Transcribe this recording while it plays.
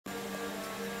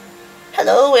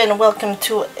Hello and welcome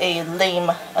to a lame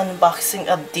unboxing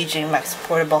of DJMax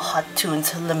Portable Hot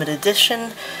Tunes Limited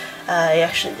Edition. I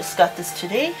actually just got this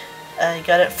today. I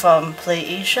got it from Play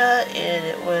Asia and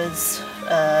it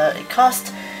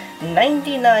cost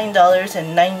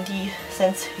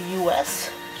 $99.90 US,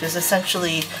 which is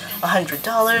essentially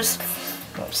 $100.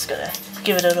 I'm just gonna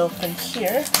give it an open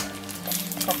here.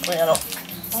 Hopefully I don't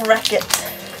wreck it.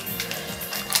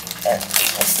 And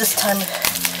this time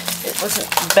it wasn't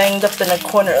banged up in a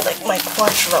corner like my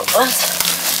Quattro was.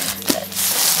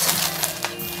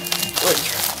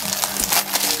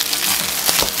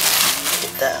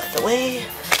 Get that out of the way.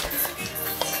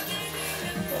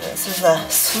 And this is a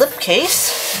slip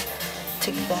case.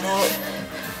 Take that out.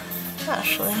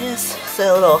 Actually, yes, it's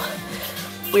a little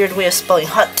weird way of spelling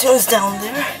Hot Tunes down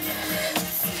there.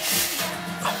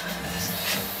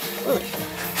 Ooh,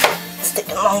 it's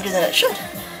taking longer than it should.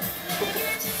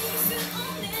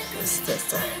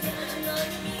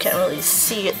 Can't really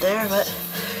see it there, but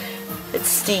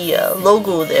it's the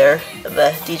logo there of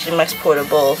a DJMax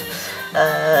Portable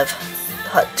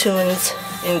Hot Tunes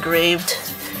engraved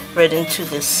right into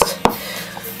this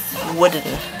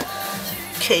wooden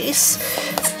case.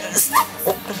 Just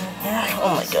open here.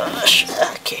 Oh my gosh.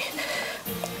 Okay.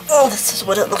 Oh, this is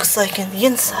what it looks like in the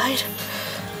inside.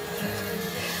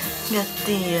 Got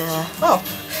the oh,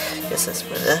 I guess that's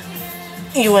where the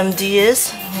UMD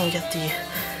is. And you got the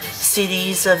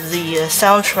CDs of the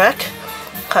soundtrack,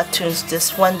 Hot Tunes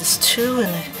Disc 1, Disc 2, and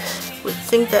I would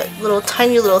think that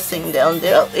tiny little thing down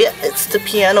there, oh yeah, it's the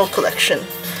piano collection.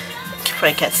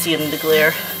 I can't see it in the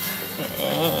glare.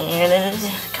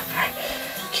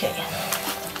 Okay.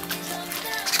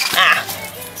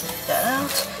 Get that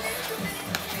out.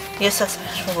 Yes, that's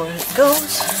actually where it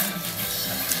goes.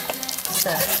 It's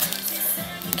that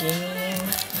game.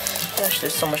 Gosh,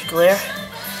 there's so much glare.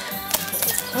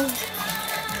 Okay.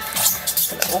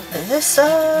 Gonna open this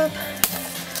up.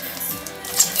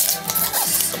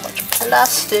 So much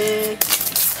plastic.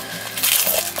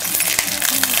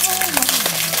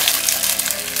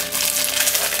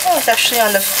 I was actually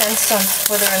on the fence on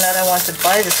whether or not I want to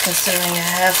buy this, considering I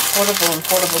have Portable and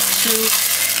Portable 2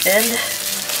 and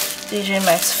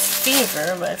DJMax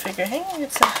Fever, but I figure, hey,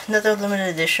 it's another limited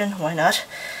edition, why not?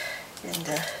 And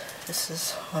this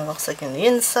is what it looks like in the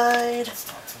inside.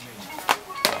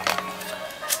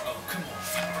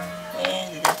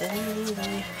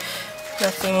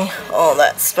 Nothing all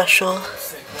that special.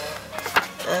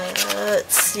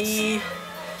 Let's see.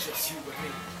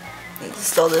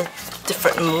 Just all the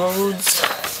different modes.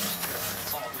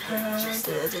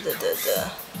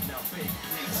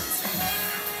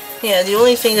 Yeah, the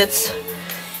only thing that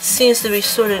seems to be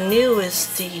sort of new is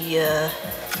the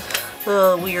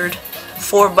little weird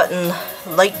 4-button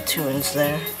light tunes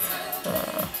there.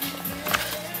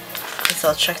 Guess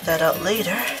I'll check that out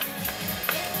later.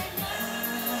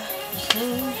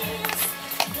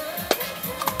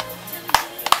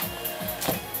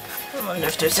 I wonder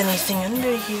if there's anything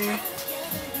under here.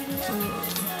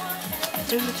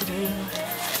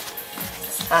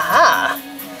 Aha!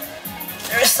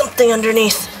 There is something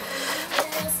underneath.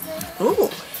 Ooh,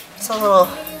 it's a little.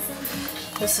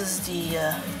 This is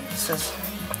the. Says.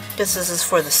 I guess this is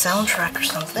for the soundtrack or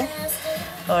something.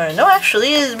 Or no,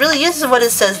 actually, it really is what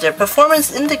it says there.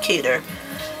 Performance indicator.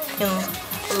 You can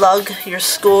log your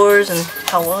scores and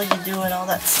how well you do and all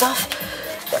that stuff.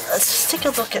 But let's just take a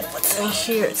look at what's in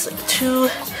here. It's like 2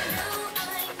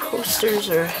 posters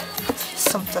or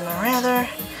something or rather.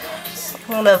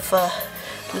 One of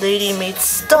Lady Made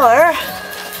Star.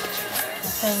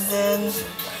 And then,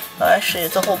 oh, actually,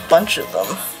 it's a whole bunch of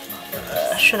them.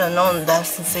 I should have known that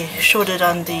since they showed it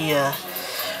on the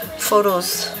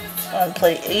photos on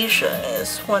Play Asia.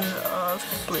 Is one of,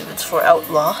 I believe it's for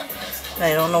Outlaw.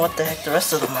 I don't know what the heck the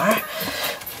rest of them are.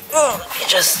 Let me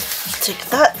just take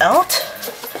that out.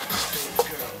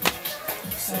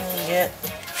 And get,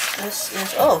 this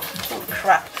is, oh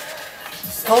crap,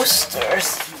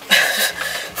 posters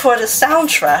for the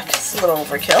soundtrack. It's a little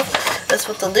overkill. That's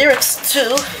what the lyrics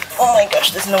do. Oh my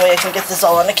gosh, there's no way I can get this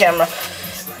all on the camera.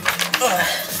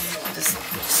 Just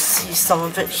see some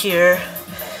of it here.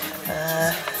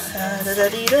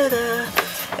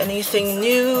 Anything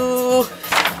new?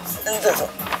 It doesn't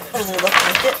really look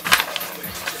like it.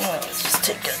 Let's just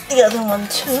take the other one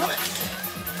too.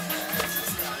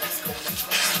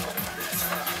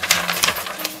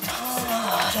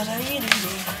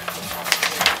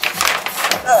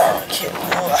 Okay,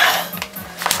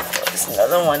 there's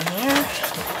another one here.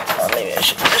 Oh, maybe I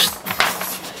should just.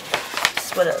 This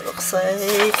is what it looks like.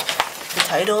 The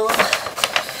title.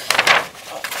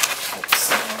 Let's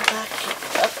back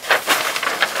it up.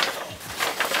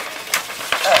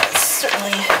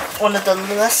 one of the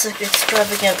less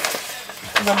extravagant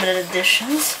limited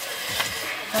editions.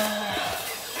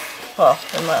 Well,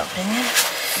 in my opinion.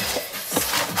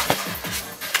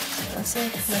 Let's see,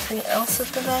 nothing else at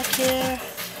the back here.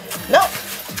 No,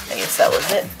 I guess that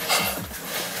was it.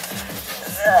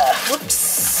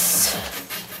 Whoops.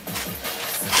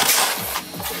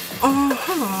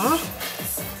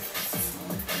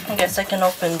 I guess I can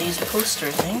open these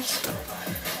poster things.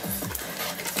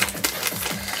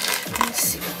 Let's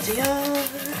see what they are.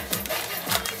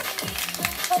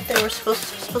 I thought they were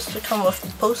supposed to come with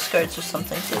postcards or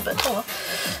something too, but oh well.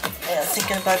 Yeah,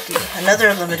 thinking about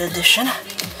another limited edition.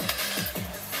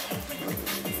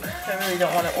 I really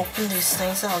don't want to open these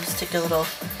things. I'll just take a little.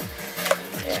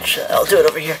 Actually, I'll do it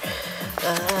over here.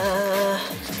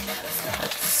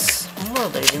 That's more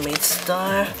Lady Maid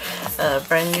Star.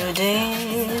 Brand New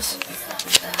Days.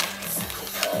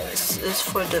 This is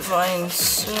for Divine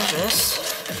Service.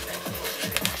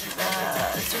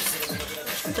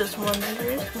 There's one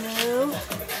there. No.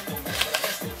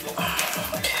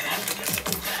 Okay.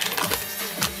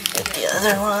 Get the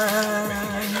other one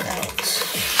out.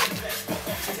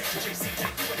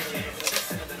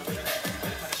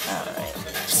 Alright,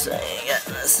 so you got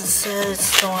this is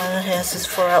the one that has this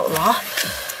for Outlaw.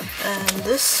 And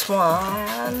this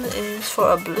one is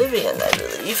for Oblivion, I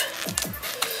believe.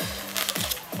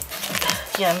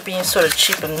 Yeah, I'm being sort of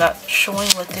cheap. I'm not showing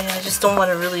what they are. I just don't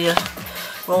want to really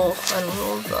unroll.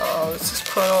 This is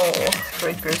Chrono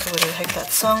Breakers, whatever the heck that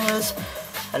song was.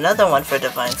 Another one for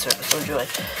Divine Service. Oh joy.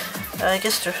 I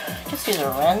guess these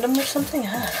are random or something,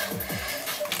 huh?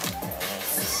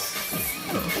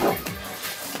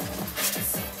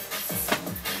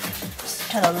 Just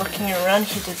kind of looking around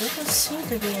here. There doesn't seem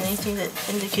to be anything that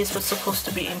indicates what's supposed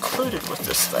to be included with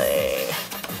this thing.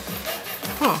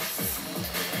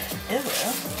 Yeah,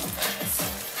 well.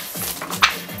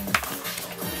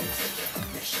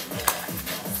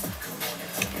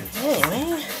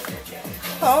 Anyway,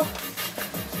 well,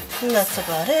 that's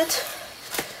about it.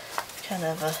 Kind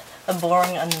of a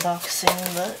boring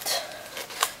unboxing, but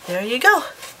there you go.